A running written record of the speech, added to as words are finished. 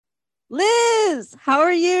Liz, how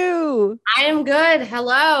are you? I am good.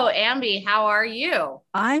 Hello, Amby. How are you?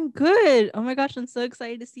 I'm good. Oh my gosh, I'm so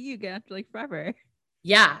excited to see you again after like forever.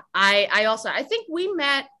 Yeah, I think we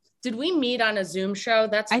met. Did we meet on a Zoom show?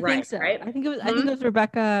 That's I think right, so. right? I think it was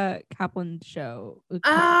Rebecca Kaplan's show.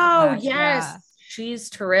 Oh, Yeah. yes. She's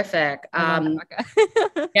terrific. I love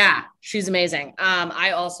Rebecca. Yeah, she's amazing.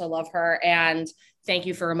 I also love her and thank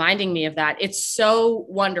you for reminding me of that. It's so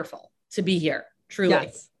wonderful to be here, truly.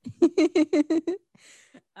 Yes.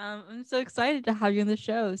 I'm so excited to have you on the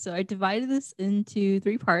show. So I divided this into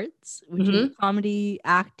three parts, which is Hmm. comedy,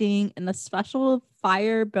 acting, and a special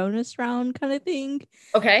fire bonus round kind of thing.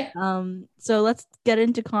 Okay, So let's get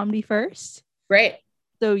into comedy first. great.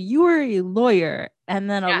 So you were a lawyer and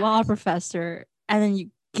then a Yeah. law professor, and then you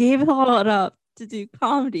gave it all up to do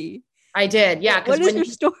comedy. I did. Yeah, What because is when your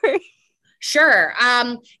story? Sure.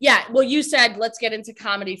 Yeah. Well, you said let's get into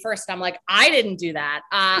comedy first. I'm like, I didn't do that.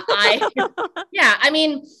 Yeah. I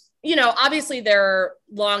mean, obviously there are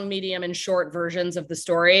long, medium, and short versions of the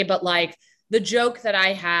story, but like the joke that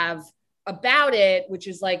I have about it, which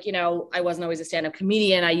is like, I wasn't always a stand-up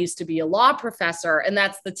comedian. I used to be a law professor, and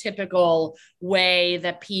that's the typical way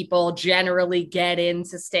that people generally get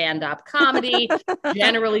into stand-up comedy.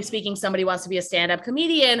 Generally speaking, somebody wants to be a stand-up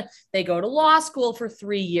comedian, they go to law school for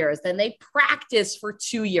 3 years, then they practice for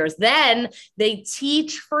 2 years, then they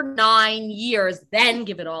teach for 9 years, then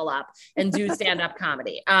give it all up and do stand-up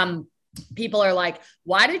comedy. People are like,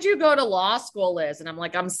 why did you go to law school, Liz? And I'm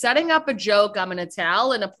like, I'm setting up a joke I'm going to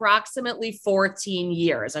tell in approximately 14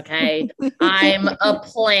 years. Okay. I'm a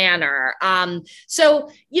planner. And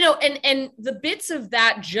the bits of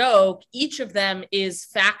that joke, each of them is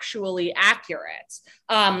factually accurate.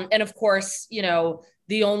 And of course,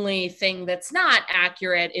 the only thing that's not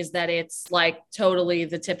accurate is that it's like totally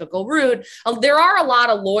the typical route. There are a lot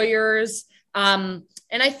of lawyers.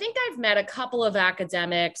 And I think I've met a couple of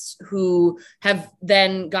academics who have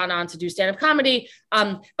then gone on to do stand-up comedy.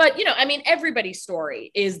 But I mean, everybody's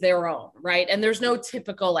story is their own, right? And there's no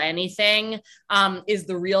typical anything, is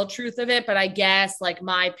the real truth of it. But I guess like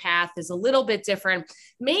my path is a little bit different,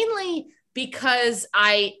 mainly because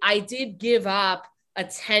I did give up a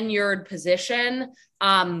tenured position.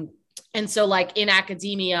 And so like in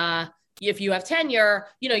academia, if you have tenure,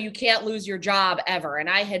 you can't lose your job ever. And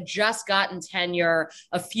I had just gotten tenure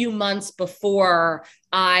a few months before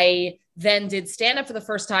I then did stand up for the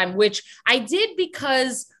first time, which I did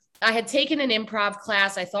because I had taken an improv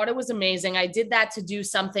class. I thought it was amazing. I did that to do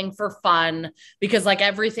something for fun because, like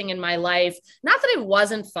everything in my life, not that it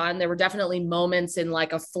wasn't fun, there were definitely moments in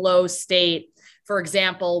like a flow state. For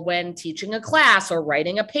example, when teaching a class or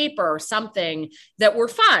writing a paper or something that were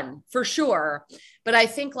fun for sure. But I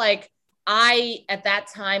think like I, at that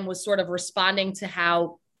time, was sort of responding to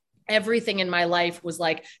how everything in my life was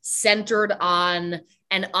like centered on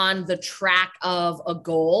and on the track of a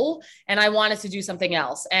goal. And I wanted to do something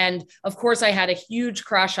else. And of course, I had a huge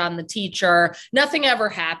crush on the teacher. Nothing ever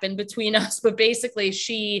happened between us, but basically,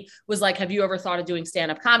 she was like, have you ever thought of doing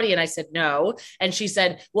stand up comedy? And I said, no. And she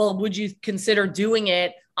said, well, would you consider doing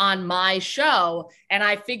it on my show? And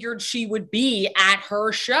I figured she would be at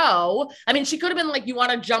her show. I mean, she could have been like, you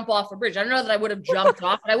want to jump off a bridge. I don't know that I would have jumped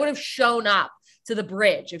off, but I would have shown up to the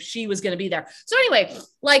bridge if she was going to be there. So anyway,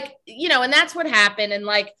 like, and that's what happened. And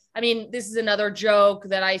like, I mean, this is another joke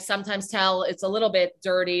that I sometimes tell. It's a little bit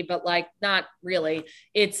dirty, but like not really.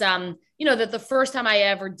 It's, that the first time I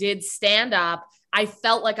ever did stand up, I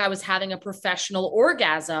felt like I was having a professional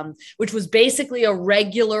orgasm, which was basically a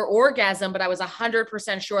regular orgasm, but I was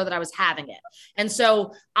 100% sure that I was having it. And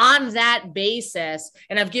so on that basis,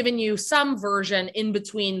 and I've given you some version in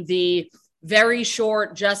between the very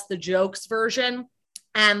short, just the jokes version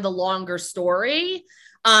and the longer story,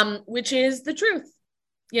 which is the truth.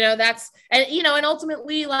 And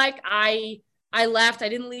ultimately, like I left. I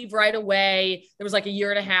didn't leave right away. There was like a year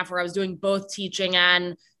and a half where I was doing both teaching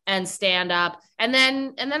and stand up. And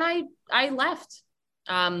then I left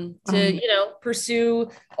to, Um, pursue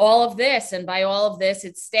all of this. And by all of this,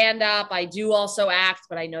 it's stand up. I do also act,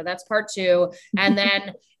 but I know that's part two. And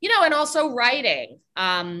then, and also writing.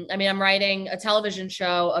 I mean, I'm writing a television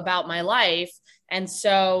show about my life. And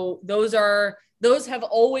so those have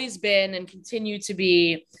always been and continue to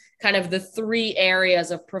be kind of the three areas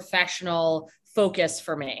of professional focus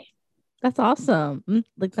for me. that's awesome.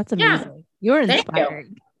 Like that's Yeah. amazing. You're Thank you.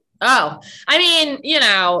 inspiring. Oh, I mean,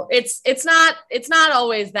 it's not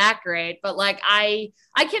always that great, but like I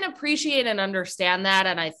can appreciate and understand that,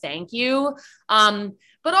 and I thank you.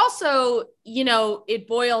 But also, it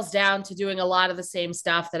boils down to doing a lot of the same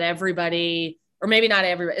stuff that everybody, or maybe not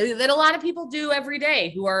everybody, that a lot of people do every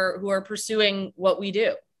day who are pursuing what we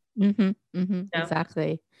do. Yeah.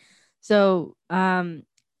 Exactly. So,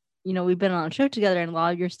 we've been on a show together, and a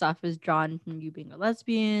lot of your stuff is drawn from you being a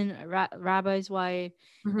lesbian, a rabbi's wife,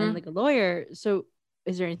 and Mhm. like a lawyer. So,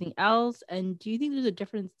 is there anything else? And do you think there's a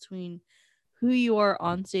difference between who you are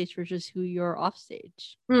on stage versus who you're off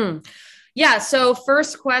stage? Yeah. So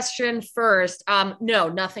first question first. No,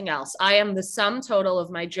 nothing else. I am the sum total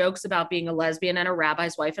of my jokes about being a lesbian and a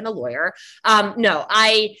rabbi's wife and a lawyer. No,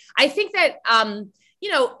 I think that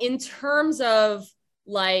in terms of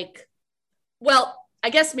like, well, I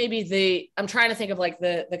guess maybe I'm trying to think of like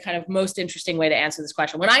the kind of most interesting way to answer this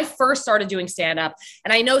question. When I first started doing stand up,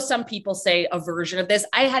 and I know some people say a version of this,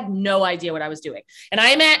 I had no idea what I was doing. And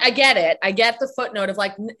I get it. I get the footnote of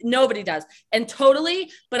like, nobody does. And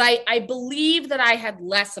totally, but I believe that I had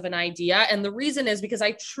less of an idea. And the reason is because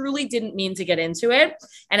I truly didn't mean to get into it.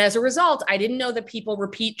 And as a result, I didn't know that people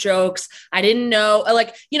repeat jokes. I didn't know,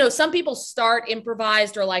 like, some people start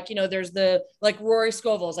improvised, or like, there's the, like Rory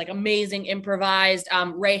Scovel's like amazing improvised.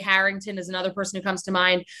 Ray Harrington is another person who comes to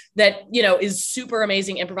mind that, is super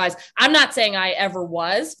amazing improvised. I'm not saying I ever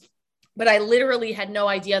was, but I literally had no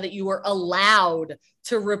idea that you were allowed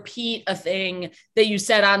to repeat a thing that you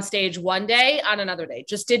said on stage one day on another day.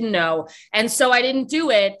 Just didn't know. And so I didn't do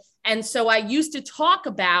it. And so I used to talk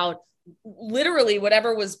about literally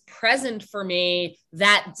whatever was present for me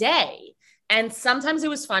that day. And sometimes it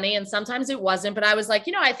was funny and sometimes it wasn't. But I was like,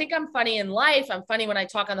 I think I'm funny in life. I'm funny when I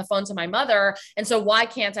talk on the phone to my mother. And so why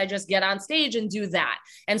can't I just get on stage and do that?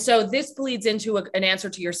 And so this bleeds into an answer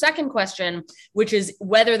to your second question, which is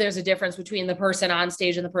whether there's a difference between the person on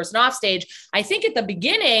stage and the person off stage. I think at the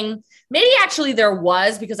beginning, maybe actually there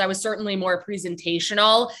was, because I was certainly more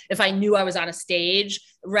presentational if I knew I was on a stage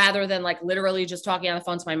rather than like literally just talking on the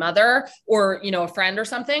phone to my mother or, a friend or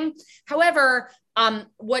something. However,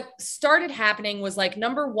 what started happening was like,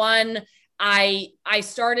 number one, I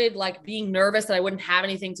started like being nervous that I wouldn't have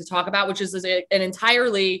anything to talk about, which is an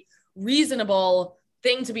entirely reasonable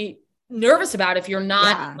thing to be nervous about if you're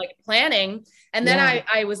not like planning. And then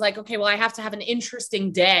I was like, okay, well, I have to have an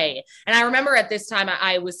interesting day. And I remember at this time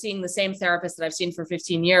I was seeing the same therapist that I've seen for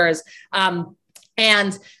 15 years. And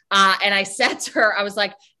I said to her, I was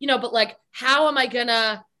like, but like, how am I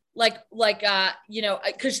gonna because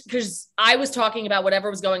I was talking about whatever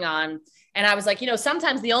was going on. And I was like,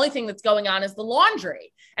 sometimes the only thing that's going on is the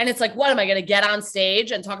laundry. And it's like, what am I going to get on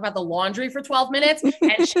stage and talk about the laundry for 12 minutes?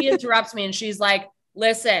 And she interrupts me and she's like,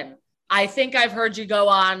 listen, I think I've heard you go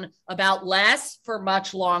on about less for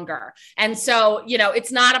much longer. And so,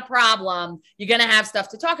 it's not a problem. You're going to have stuff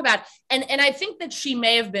to talk about. And I think that she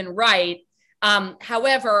may have been right.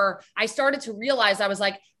 However, I started to realize I was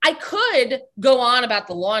like, I could go on about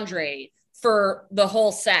the laundry for the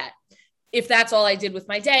whole set if that's all I did with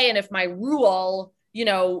my day. And if my rule,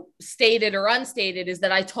 stated or unstated, is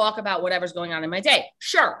that I talk about whatever's going on in my day.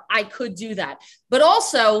 Sure, I could do that. But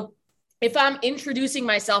also, if I'm introducing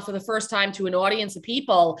myself for the first time to an audience of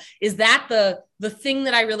people, is that the thing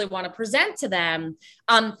that I really want to present to them?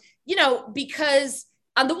 Because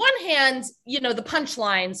on the one hand, the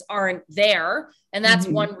punchlines aren't there, and that's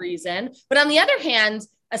one reason. But on the other hand,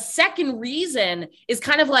 a second reason is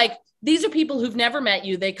kind of like, these are people who've never met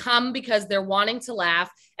you. They come because they're wanting to laugh.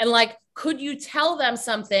 And like, could you tell them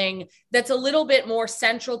something that's a little bit more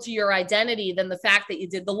central to your identity than the fact that you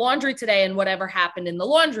did the laundry today and whatever happened in the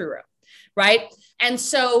laundry room? Right. And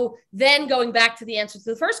so then going back to the answer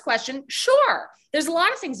to the first question, sure, there's a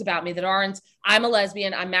lot of things about me that aren't, I'm a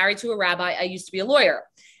lesbian, I'm married to a rabbi, I used to be a lawyer.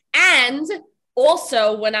 And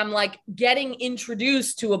also when I'm like getting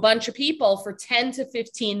introduced to a bunch of people for 10 to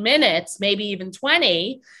 15 minutes, maybe even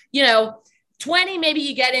 20, 20, maybe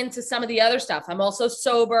you get into some of the other stuff. I'm also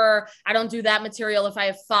sober. I don't do that material if I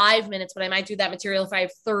have 5 minutes, but I might do that material if I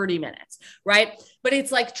have 30 minutes, right? But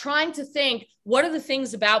it's like trying to think, what are the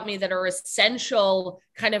things about me that are essential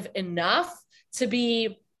kind of enough to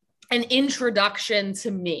be an introduction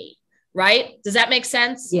to me, right? Does that make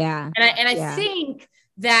sense? Yeah. And I think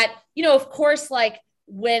that, of course, like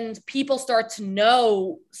when people start to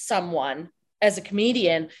know someone as a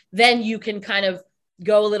comedian, then you can kind of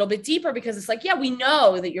go a little bit deeper, because it's like, yeah, we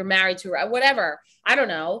know that you're married to her, whatever. I don't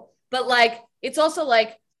know. But like, it's also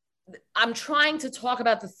like, I'm trying to talk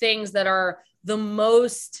about the things that are the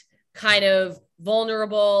most kind of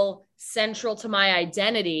vulnerable, central to my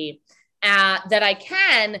identity that I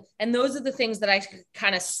can. And those are the things that I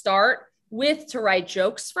kind of start with to write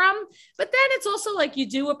jokes from. But then it's also like, you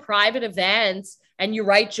do a private event and you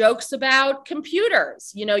write jokes about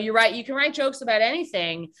computers. You can write jokes about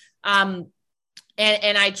anything. And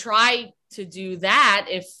I try to do that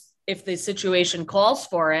if the situation calls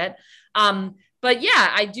for it. But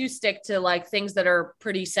yeah, I do stick to like things that are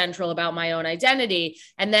pretty central about my own identity.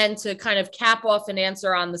 And then to kind of cap off an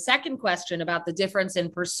answer on the second question about the difference in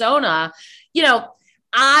persona, you know,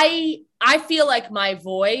 I feel like my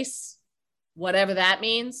voice, whatever that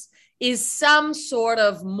means, is some sort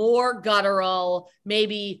of more guttural,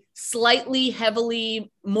 maybe slightly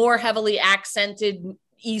more heavily accented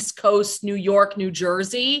East Coast, New York, New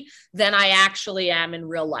Jersey than I actually am in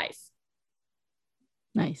real life.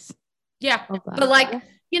 Nice. Yeah. But like,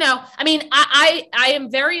 you know, I mean, I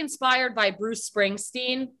am very inspired by Bruce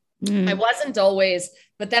Springsteen. I wasn't always,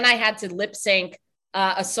 but then I had to lip sync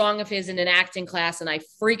a song of his in an acting class, and I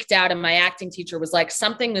freaked out. And my acting teacher was like,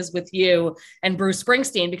 something is with you and Bruce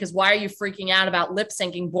Springsteen, because why are you freaking out about lip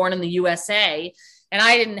syncing Born in the USA? And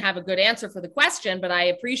I didn't have a good answer for the question, but I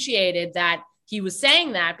appreciated that he was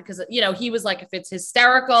saying that because, you know, he was like, if it's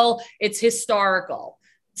hysterical, it's historical.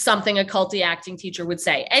 Something a culty acting teacher would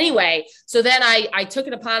say. Anyway, so then I took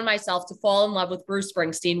it upon myself to fall in love with Bruce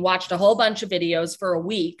Springsteen, watched a whole bunch of videos for a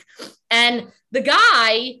week. And the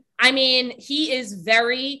guy, I mean, he is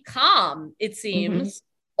very calm, it seems,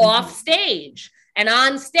 off stage. And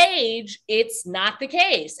on stage, it's not the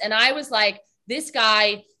case. And I was like, this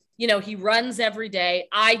guy, you know, he runs every day.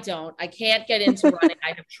 I don't. I can't get into running.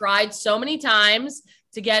 I have tried so many times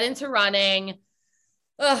to get into running.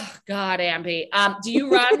 Oh, God, Amby. Do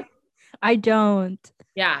you run? I don't.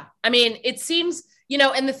 Yeah. I mean, it seems, you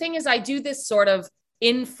know, and the thing is, I do this sort of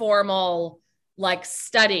informal like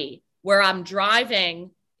study where I'm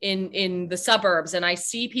driving in the suburbs and I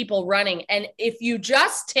see people running. And if you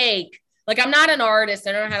just take, like, I'm not an artist,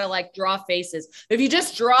 I don't know how to like draw faces. If you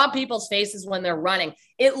just draw people's faces when they're running,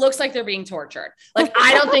 it looks like they're being tortured. Like,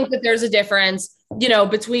 I don't think that there's a difference, you know,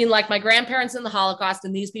 between like my grandparents in the Holocaust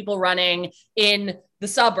and these people running in the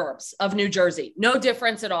suburbs of New Jersey. No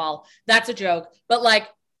difference at all. That's a joke. But like,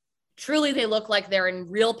 truly, they look like they're in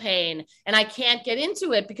real pain. And I can't get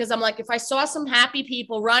into it because I'm like, if I saw some happy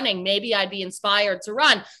people running, maybe I'd be inspired to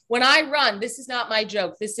run. When I run, this is not my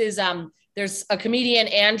joke. This is, there's a comedian,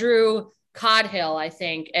 Andrew Codhill, I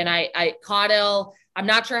think. And Codhill, I'm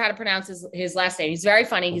not sure how to pronounce his last name. He's very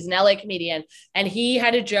funny. He's an LA comedian. And he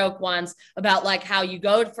had a joke once about like how you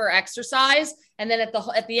go for exercise. And then at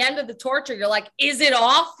the end of the torture, you're like, is it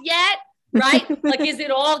off yet? Right? Like, is it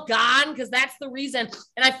all gone? Because that's the reason.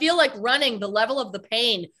 And I feel like running, the level of the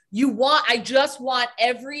pain I just want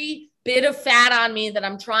every bit of fat on me that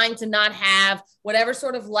I'm trying to not have, whatever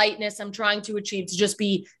sort of lightness I'm trying to achieve, to just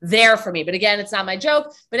be there for me. But again, it's not my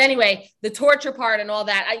joke. But anyway, the torture part and all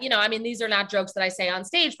that, I mean, these are not jokes that I say on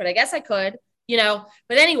stage, but I guess I could, you know.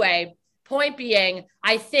 But anyway, point being,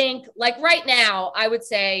 I think like right now, I would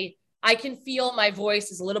say I can feel my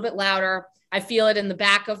voice is a little bit louder. I feel it in the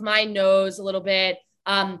back of my nose a little bit.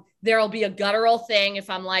 There'll be a guttural thing if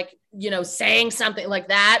I'm like, you know, saying something like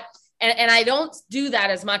that. And I don't do that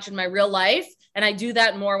as much in my real life. And I do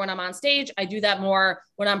that more when I'm on stage. I do that more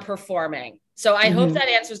when I'm performing. So I hope that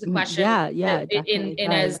answers the question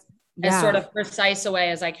in as sort of precise a way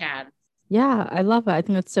as I can. Yeah, I love it. I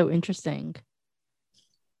think that's so interesting.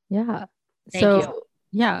 Yeah. Thank you.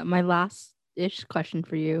 Yeah, my last-ish question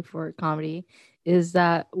for you for comedy is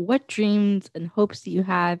that what dreams and hopes do you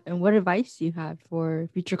have, and what advice do you have for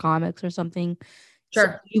future comics or something?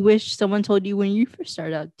 Sure. You wish someone told you when you first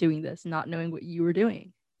started out doing this, not knowing what you were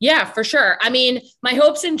doing. Yeah, for sure. I mean, my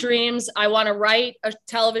hopes and dreams, I want to write a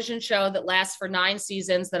television show that lasts for 9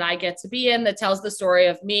 seasons that I get to be in, that tells the story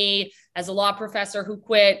of me as a law professor who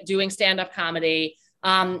quit doing stand-up comedy.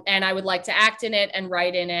 And I would like to act in it and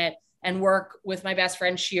write in it and work with my best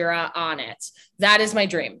friend Shira on it. That is my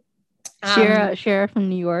dream. Shira from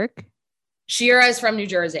New York? Shira is from New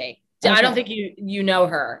Jersey. Okay. I don't think you know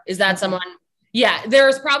her. Is that someone? Yeah,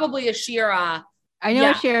 there's probably a Shira. I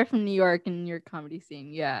know a Shira from New York in your comedy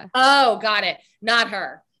scene. Yeah. Oh, got it. Not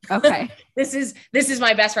her. Okay. This is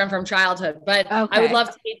my best friend from childhood, but okay. I would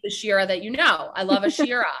love to meet the Shira that you know. I love a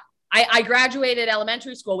Shira. I graduated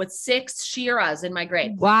elementary school with 6 Shiras in my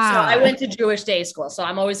grade. Wow. So I went to Jewish day school, so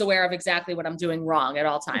I'm always aware of exactly what I'm doing wrong at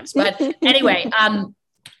all times. But anyway,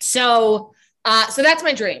 so that's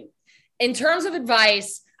my dream. In terms of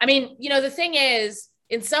advice, I mean, you know, the thing is,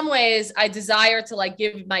 in some ways, I desire to like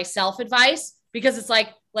give myself advice because it's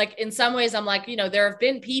like in some ways, I'm like, you know, there have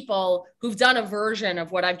been people who've done a version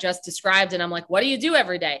of what I've just described. And I'm like, what do you do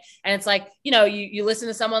every day? And it's like, you know, you listen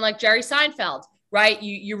to someone like Jerry Seinfeld, right?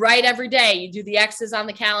 You write every day, you do the X's on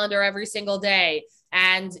the calendar every single day.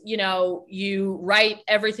 And, you know, you write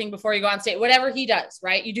everything before you go on stage, whatever he does,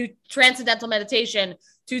 right? You do transcendental meditation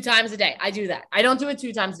 2 times a day. I do that. I don't do it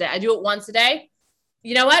 2 times a day. I do it once a day.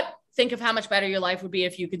 You know what? think of how much better your life would be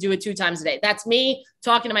if you could do it 2 times a day. That's me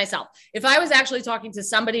talking to myself. If I was actually talking to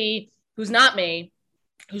somebody who's not me,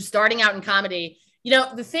 who's starting out in comedy, you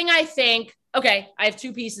know, the thing I think, okay, I have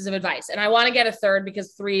 2 pieces of advice and I want to get a third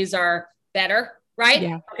because 3s are better, right?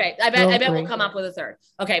 Yeah. Okay. I bet we'll come up with a third.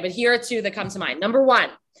 Okay. But here are 2 that come to mind. Number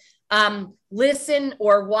 1, listen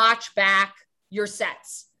or watch back your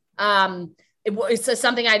sets. It's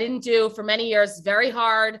something I didn't do for many years. Very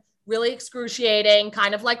hard, really excruciating,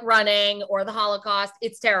 kind of like running or the Holocaust.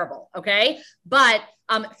 It's terrible. Okay. But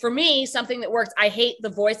for me, something that works, I hate the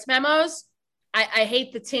voice memos. I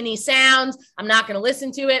hate the tinny sounds. I'm not going to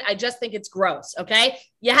listen to it. I just think it's gross. Okay.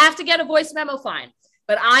 You have to get a voice memo, fine.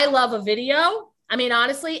 But I love a video. I mean,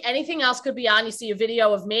 honestly, anything else could be on. You see a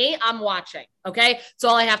video of me, I'm watching. Okay. That's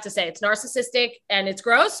all I have to say. It's narcissistic and it's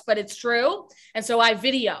gross, but it's true. And so I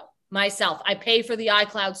video myself. I pay for the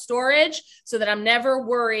iCloud storage so that I'm never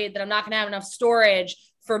worried that I'm not going to have enough storage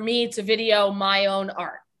for me to video my own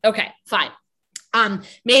art. Okay, fine.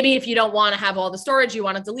 Maybe if you don't want to have all the storage, you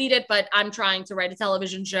want to delete it, but I'm trying to write a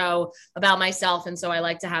television show about myself. And so I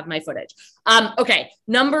like to have my footage. Okay.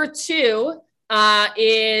 Number 2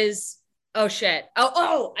 is, oh shit.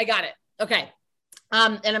 Oh, I got it. Okay.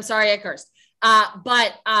 And I'm sorry I cursed.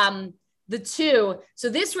 But the 2, so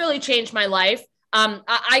this really changed my life.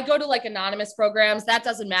 I go to like anonymous programs. That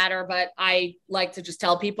doesn't matter, but I like to just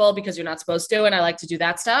tell people because you're not supposed to. And I like to do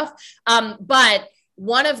that stuff. But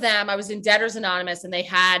one of them, I was in Debtors Anonymous and they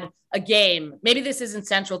had a game. Maybe this isn't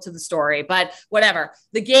central to the story, but whatever.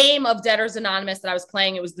 The game of Debtors Anonymous that I was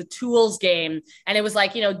playing, it was the tools game. And it was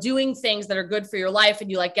like, you know, doing things that are good for your life and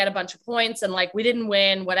you like get a bunch of points and like, we didn't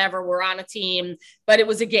win, whatever, we're on a team, but it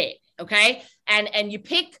was a game. Okay. And you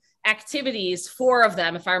pick activities, 4 of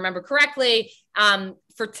them, if I remember correctly,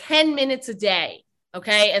 for 10 minutes a day.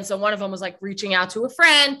 Okay. And so one of them was like reaching out to a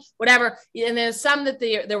friend, whatever. And there's some that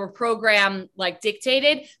they were program like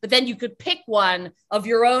dictated, but then you could pick one of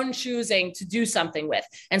your own choosing to do something with.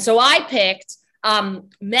 And so I picked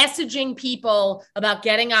messaging people about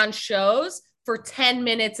getting on shows for 10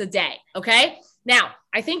 minutes a day. Okay. Now,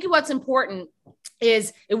 I think what's important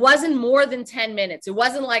is it wasn't more than 10 minutes. It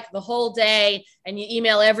wasn't like the whole day and you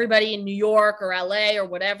email everybody in New York or LA or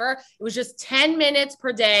whatever. It was just 10 minutes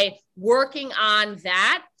per day working on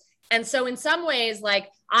that. And so in some ways,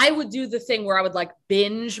 like I would do the thing where I would like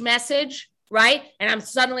binge message, right? And I'm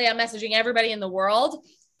messaging everybody in the world.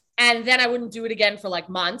 And then I wouldn't do it again for like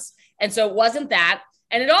months. And so it wasn't that.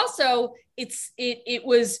 And it also, it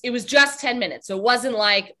was just 10 minutes. So it wasn't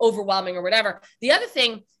like overwhelming or whatever. The other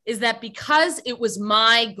thing is that because it was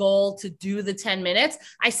my goal to do the 10 minutes,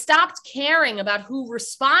 I stopped caring about who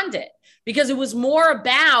responded because it was more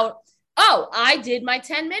about, oh, I did my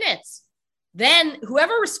 10 minutes. Then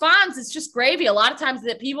whoever responds, it's just gravy. A lot of times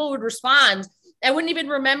that people would respond, I wouldn't even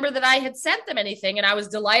remember that I had sent them anything. And I was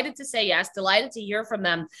delighted to say yes, delighted to hear from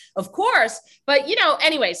them, of course. But, you know,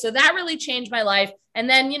 anyway, so that really changed my life. And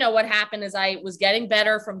then, you know, what happened is I was getting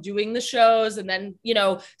better from doing the shows. And then, you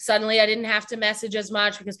know, suddenly I didn't have to message as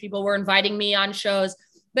much because people were inviting me on shows.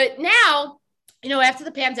 But now, you know, after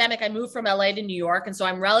the pandemic, I moved from LA to New York. And so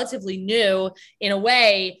I'm relatively new in a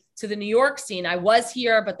way to the New York scene. I was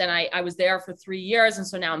here, but then I was there for 3 years. And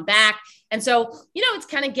so now I'm back. And so, you know, it's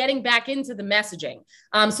kind of getting back into the messaging.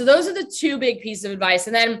 So those are the 2 big pieces of advice.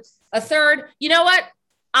 And then a third, you know what?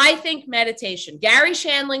 I think meditation. Gary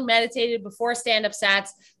Shandling meditated before stand-up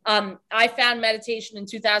sets. I found meditation in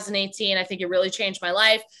 2018. I think it really changed my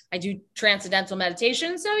life. I do transcendental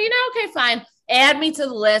meditation. So, you know, okay, fine. Add me to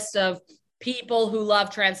the list of people who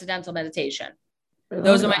love transcendental meditation.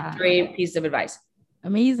 Those are my 3 pieces of advice.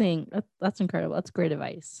 Amazing. That's incredible. That's great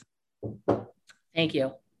advice. Thank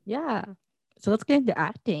you. Yeah. So let's get into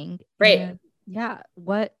acting. Great. And, yeah.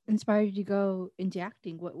 What inspired you to go into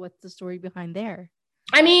acting? What's the story behind there?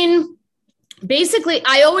 I mean, basically,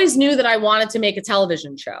 I always knew that I wanted to make a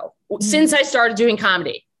television show. Since I started doing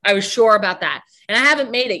comedy. I was sure about that. And I haven't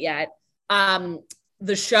made it yet,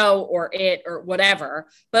 the show or it or whatever.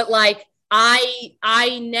 But like,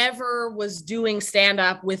 I never was doing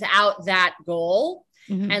stand-up without that goal.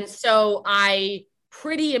 Mm-hmm. And so I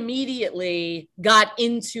pretty immediately got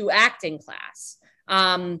into acting class.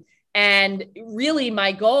 And really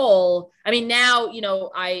my goal, I mean, now, you know,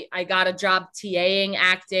 I got a job TAing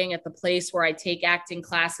acting at the place where I take acting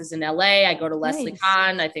classes in LA. I go to Leslie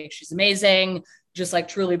Kahn. I think she's amazing, just like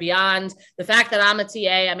Truly Beyond. The fact that I'm a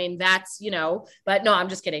TA, I mean, that's, you know, but no, I'm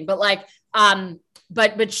just kidding. But like,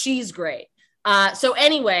 but she's great. So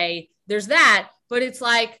anyway, there's that, but it's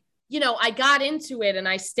like, you know, I got into it and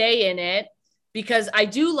I stay in it because I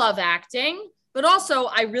do love acting, but also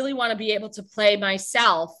I really want to be able to play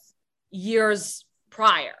myself years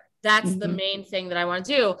prior. That's the main thing that I want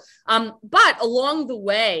to do. But along the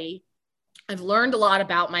way, I've learned a lot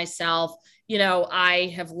about myself. You know, I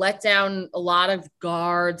have let down a lot of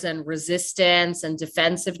guards and resistance and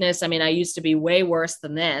defensiveness. I mean, I used to be way worse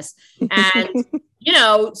than this. And, you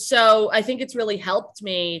know, so I think it's really helped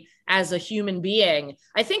me as a human being.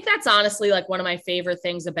 I think that's honestly like one of my favorite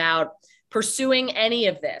things about pursuing any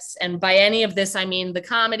of this. And by any of this, I mean the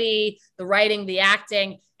comedy, the writing, the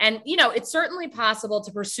acting. And, you know, it's certainly possible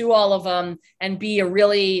to pursue all of them and be a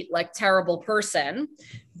really like terrible person.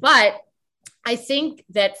 But I think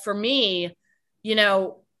that for me, you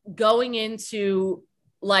know, going into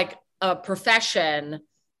like a profession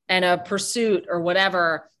and a pursuit or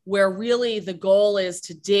whatever, where really the goal is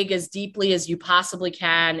to dig as deeply as you possibly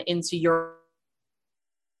can into your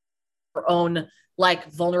own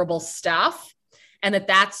like vulnerable stuff. And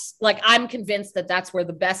that's like, I'm convinced that that's where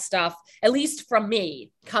the best stuff, at least from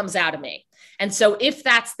me, comes out of me. And so if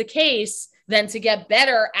that's the case, then to get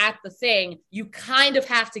better at the thing, you kind of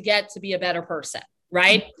have to get to be a better person,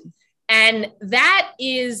 right? And that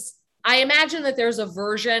is, I imagine that there's a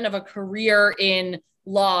version of a career in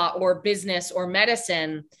law or business or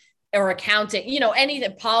medicine or accounting, you know,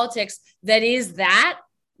 anything, politics, that is that,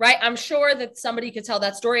 right? I'm sure that somebody could tell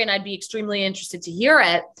that story and I'd be extremely interested to hear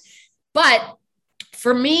it. But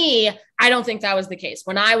for me, I don't think that was the case.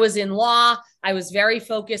 When I was in law, I was very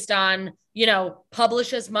focused on, you know,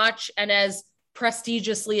 publish as much and as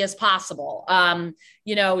prestigiously as possible,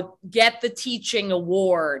 you know, get the teaching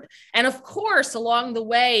award. And of course, along the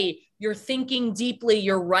way, you're thinking deeply,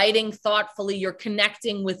 you're writing thoughtfully, you're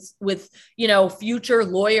connecting with, you know, future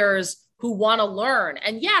lawyers who want to learn.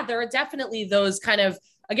 And yeah, there are definitely those kind of,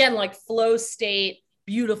 again, like flow state,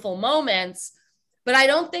 beautiful moments. But I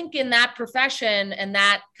don't think in that profession and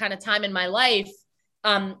that kind of time in my life,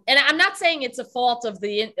 and I'm not saying it's a fault of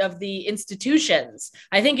the institutions.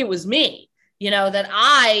 I think it was me, you know, that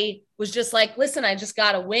I was just like, listen, I just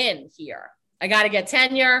got to win here. I got to get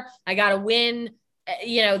tenure. I got to win,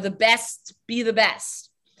 you know, the best, be the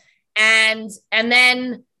best. And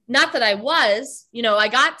then not that I was, you know, I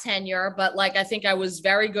got tenure, but like, I think I was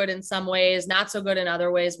very good in some ways, not so good in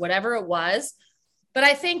other ways, whatever it was. But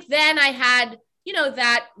I think then I had, you know,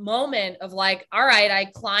 that moment of like, all right, I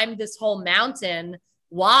climbed this whole mountain.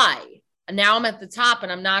 Why? And now I'm at the top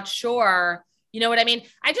and I'm not sure, you know what I mean?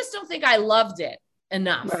 I just don't think I loved it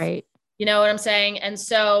enough. Right. You know what I'm saying? And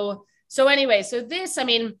so anyway, so this, I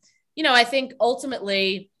mean, you know, I think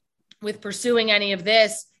ultimately with pursuing any of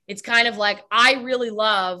this, it's kind of like, I really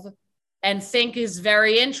love and think is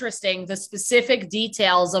very interesting the specific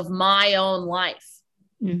details of my own life.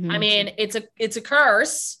 I mean, it's a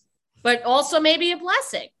curse, but also maybe a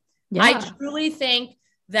blessing. Yeah. I truly think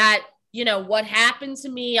that, you know, what happened to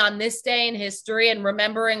me on this day in history and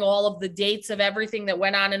remembering all of the dates of everything that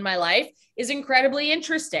went on in my life is incredibly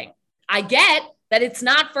interesting. I get that it's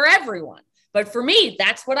not for everyone, but for me,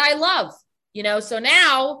 that's what I love, you know? So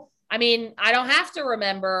now, I mean, I don't have to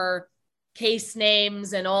remember case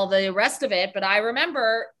names and all the rest of it, but I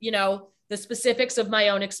remember, you know, the specifics of my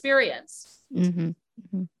own experience.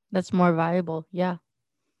 That's more valuable. Yeah.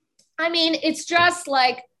 I mean, it's just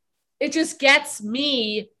like, it just gets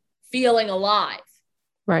me feeling alive.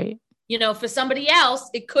 Right. You know, for somebody else,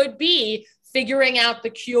 it could be figuring out the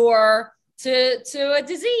cure to a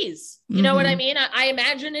disease. You know what I mean? I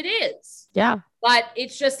imagine it is. Yeah. But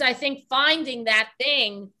it's just, I think finding that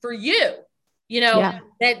thing for you, you know,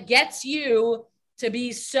 that gets you to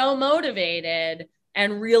be so motivated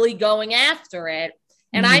and really going after it.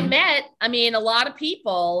 And I met, I mean, a lot of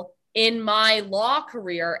people in my law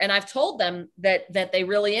career, and I've told them that they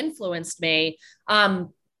really influenced me,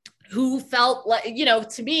 who felt like, you know,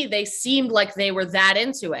 to me, they seemed like they were that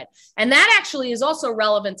into it. And that actually is also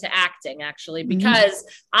relevant to acting, actually, because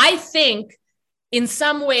I think in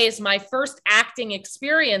some ways, my first acting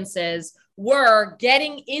experiences were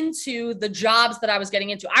getting into the jobs that I was getting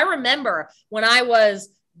into. I remember when I was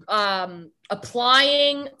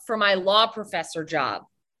applying for my law professor job.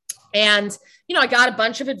 And, you know, I got a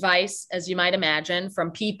bunch of advice, as you might imagine,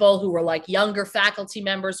 from people who were like younger faculty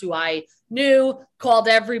members who I knew, called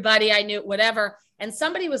everybody I knew, whatever. And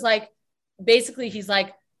somebody was like, basically, he's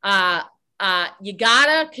like, you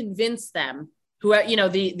gotta convince them, who, you know,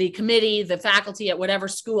 the committee, the faculty at whatever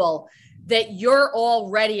school, that you're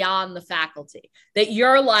already on the faculty, that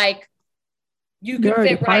you're like, you could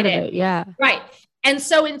fit right in. Yeah. Right. And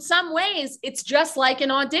so in some ways, it's just like an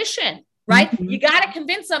audition. Right? You got to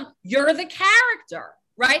convince them you're the character,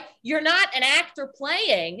 right? You're not an actor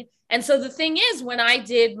playing. And so the thing is, when I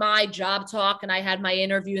did my job talk and I had my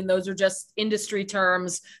interview, and those are just industry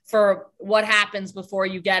terms for what happens before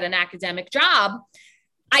you get an academic job,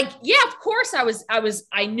 Yeah, of course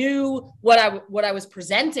I knew what I was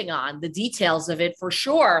presenting on, the details of it for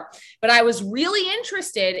sure. But I was really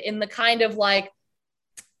interested in the kind of like,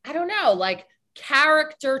 I don't know, like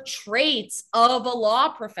character traits of a law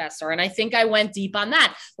professor. And I think I went deep on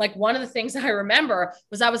that. Like one of the things I remember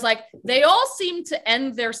was I was like, they all seem to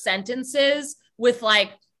end their sentences with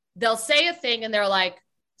like, they'll say a thing and they're like,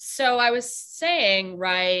 so I was saying,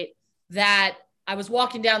 right, that I was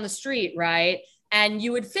walking down the street, right? And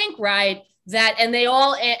you would think, right, that, and they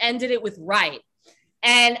all ended it with right.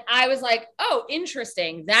 And I was like, oh,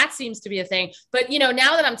 interesting. That seems to be a thing. But,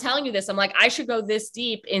 now that I'm telling you this, I'm like, I should go this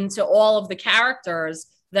deep into all of the characters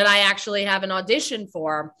that I actually have an audition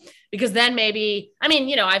for, because then maybe,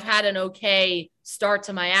 I've had an okay start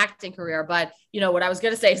to my acting career, but, what I was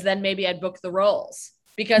going to say is then maybe I'd book the roles,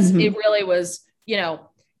 because it really was, and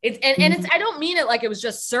it's, I don't mean it like it was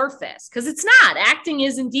just surface, because it's not. Acting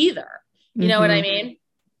isn't either. You know what I mean?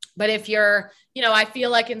 But if you're, I feel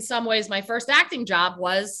like in some ways my first acting job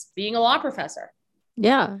was being a law professor.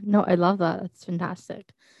 Yeah, no, I love that. That's fantastic.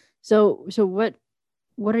 So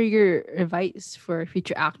what are your advice for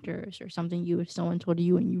future actors, or something you wish someone told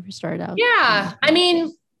you when you started out? Yeah,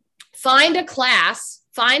 find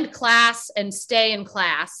class and stay in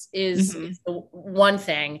class is the one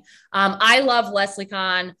thing. I love Leslie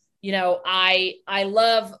Kahn.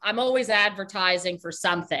 I'm always advertising for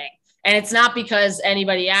something. And it's not because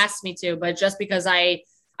anybody asked me to, but just because I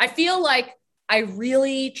feel like I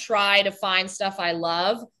really try to find stuff I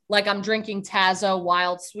love. Like I'm drinking Tazo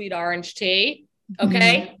wild sweet orange tea.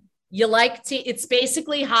 Okay. You like tea. It's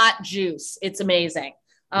basically hot juice. It's amazing.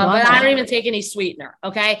 But I don't even take any sweetener.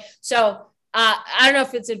 Okay. So I don't know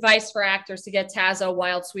if it's advice for actors to get Tazo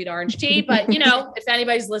wild sweet orange tea, but if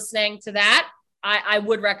anybody's listening to that, I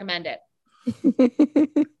would recommend it.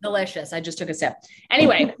 Delicious. I just took a sip.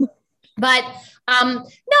 Anyway. But no,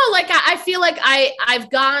 like I feel like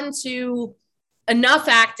I've gone to enough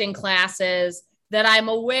acting classes that I'm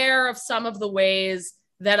aware of some of the ways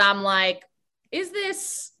that I'm like, is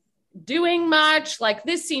this doing much? Like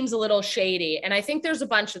this seems a little shady. And I think there's a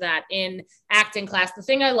bunch of that in acting class. The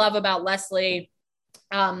thing I love about Leslie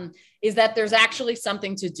is that there's actually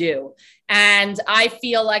something to do. And I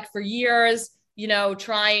feel like for years,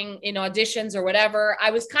 trying in auditions or whatever,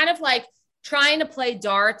 I was kind of like trying to play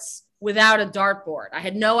darts without a dartboard. I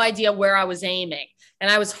had no idea where I was aiming. And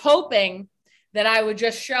I was hoping that I would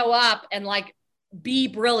just show up and like be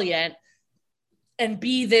brilliant and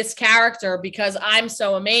be this character because I'm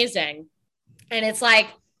so amazing. And it's like,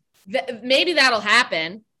 maybe that'll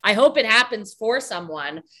happen. I hope it happens for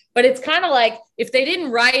someone, but it's kind of like if they didn't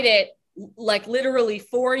write it like literally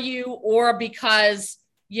for you, or because,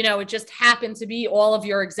 it just happened to be all of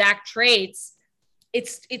your exact traits.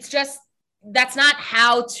 It's just, that's not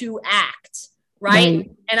how to act. Right.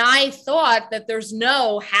 And I thought that there's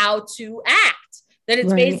no how to act, that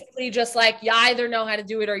it's basically just like, you either know how to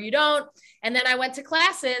do it or you don't. And then I went to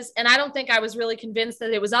classes and I don't think I was really convinced that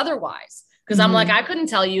it was otherwise, because I'm like, I couldn't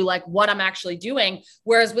tell you like what I'm actually doing.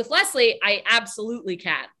 Whereas with Leslie, I absolutely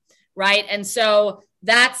can. Right. And so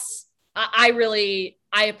that's,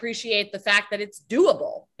 I appreciate the fact that it's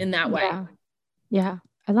doable in that way. Yeah.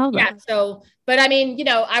 I love that. Yeah. So, but I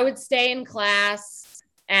would stay in class,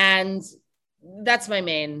 and that's my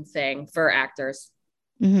main thing for actors.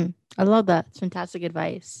 I love that. It's fantastic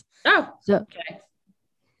advice. Oh, so,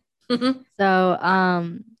 okay. So,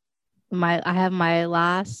 I have my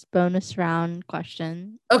last bonus round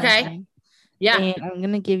question. Okay. Yeah. And I'm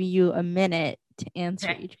going to give you a minute to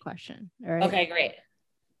answer each question. All right. Okay, great.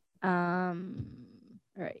 All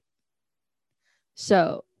right.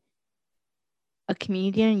 So, a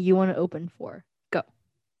comedian you want to open for? Go.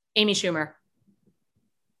 Amy Schumer.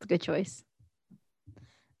 It's a good choice.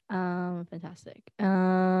 Fantastic.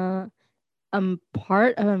 Part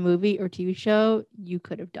of a movie or TV show you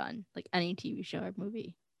could have done, like any TV show or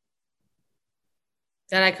movie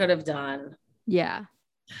that I could have done. Yeah.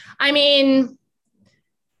 I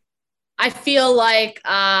feel like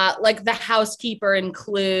the housekeeper in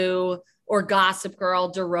Clue, or Gossip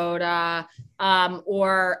Girl Dorota,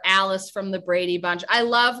 or Alice from the Brady Bunch. I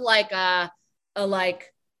love like a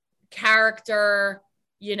character,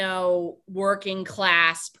 working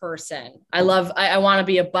class person. I want to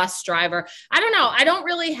be a bus driver. I don't know. I don't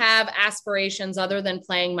really have aspirations other than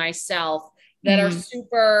playing myself that are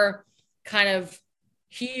super kind of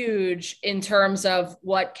huge in terms of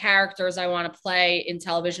what characters I want to play in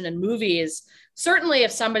television and movies. Certainly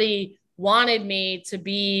if somebody wanted me to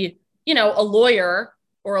be, a lawyer,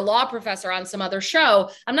 or a law professor on some other show,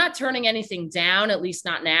 I'm not turning anything down, at least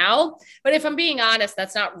not now. But if I'm being honest,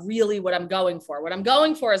 that's not really what I'm going for. What I'm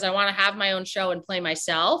going for is I want to have my own show and play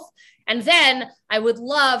myself. And then I would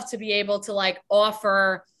love to be able to like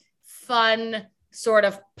offer fun sort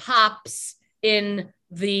of pops in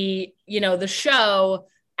the, the show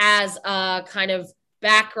as a kind of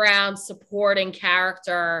background supporting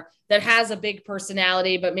character that has a big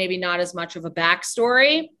personality, but maybe not as much of a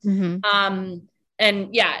backstory.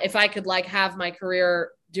 And yeah, if I could like have my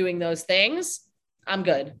career doing those things, I'm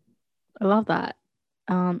good. I love that.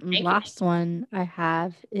 Last one I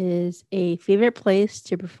have is a favorite place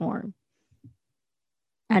to perform.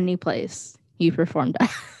 Any place you performed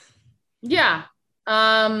at. Yeah.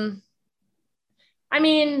 I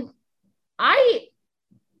mean, I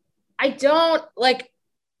don't like,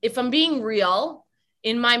 if I'm being real,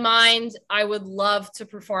 in my mind, I would love to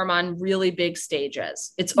perform on really big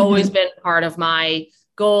stages. It's always been part of my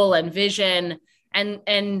goal and vision. And,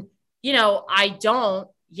 I don't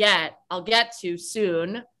yet. I'll get to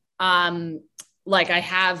soon. Like I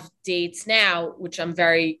have dates now, which I'm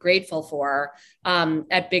very grateful for,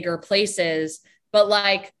 at bigger places. But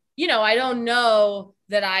like, I don't know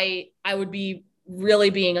that I would be really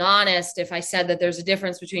being honest if I said that there's a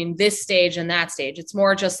difference between this stage and that stage. It's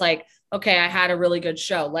more just like, okay, I had a really good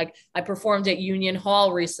show. Like I performed at Union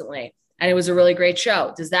Hall recently and it was a really great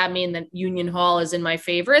show. Does that mean that Union Hall is in my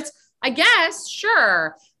favorites? I guess,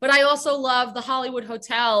 sure. But I also love the Hollywood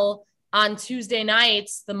Hotel on Tuesday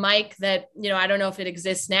nights, the mic that, I don't know if it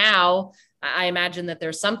exists now. I imagine that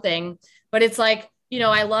there's something, but it's like,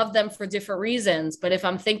 I love them for different reasons. But if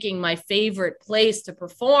I'm thinking my favorite place to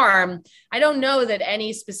perform, I don't know that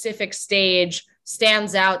any specific stage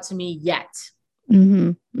stands out to me yet.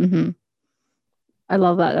 I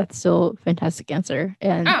love that. That's still a fantastic answer.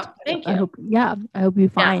 And thank you. I hope you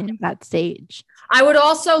find that stage. I would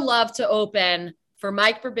also love to open for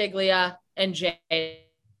Mike Birbiglia and Jay,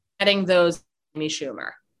 getting those Amy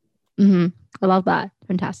Schumer. I love that.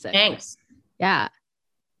 Fantastic. Thanks. Yeah.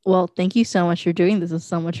 Well, thank you so much for doing this. It was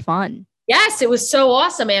so much fun. Yes, it was so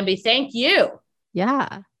awesome, Ambi. Thank you.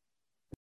 Yeah.